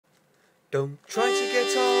Don't try to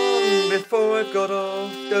get on before I've got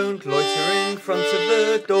off. Don't loiter in front of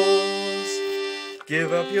the doors.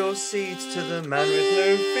 Give up your seat to the man with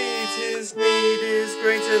no feet. His need is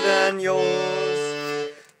greater than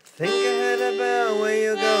yours. Think ahead about where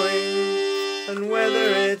you're going and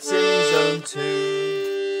whether it's in zone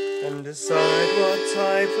 2. And decide what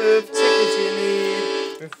type of ticket you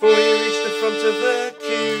need before you reach the front of the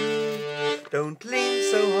queue. Don't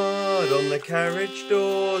lean so hard on the carriage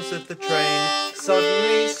doors that the train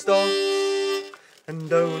suddenly stops. And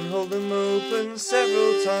don't hold them open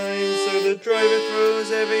several times so the driver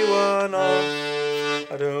throws everyone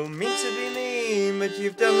off. I don't mean to be mean, but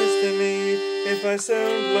you've done this to me if I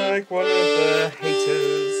sound like one of the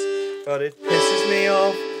haters. But it pisses me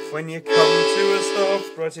off when you come to a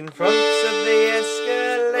stop right in front of the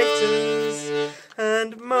escalators.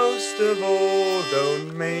 And most of all,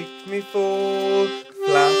 don't make me fall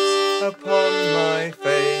flat upon my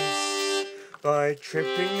face by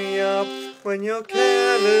tripping me up when you're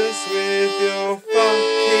careless with your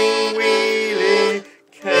fucking wheelie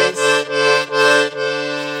case.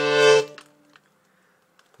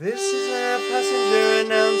 This is a passenger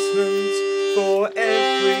announcement for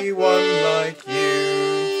everyone like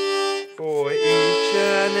you, for each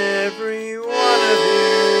and every one of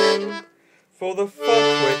you, for the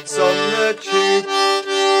fuckwits on the tube.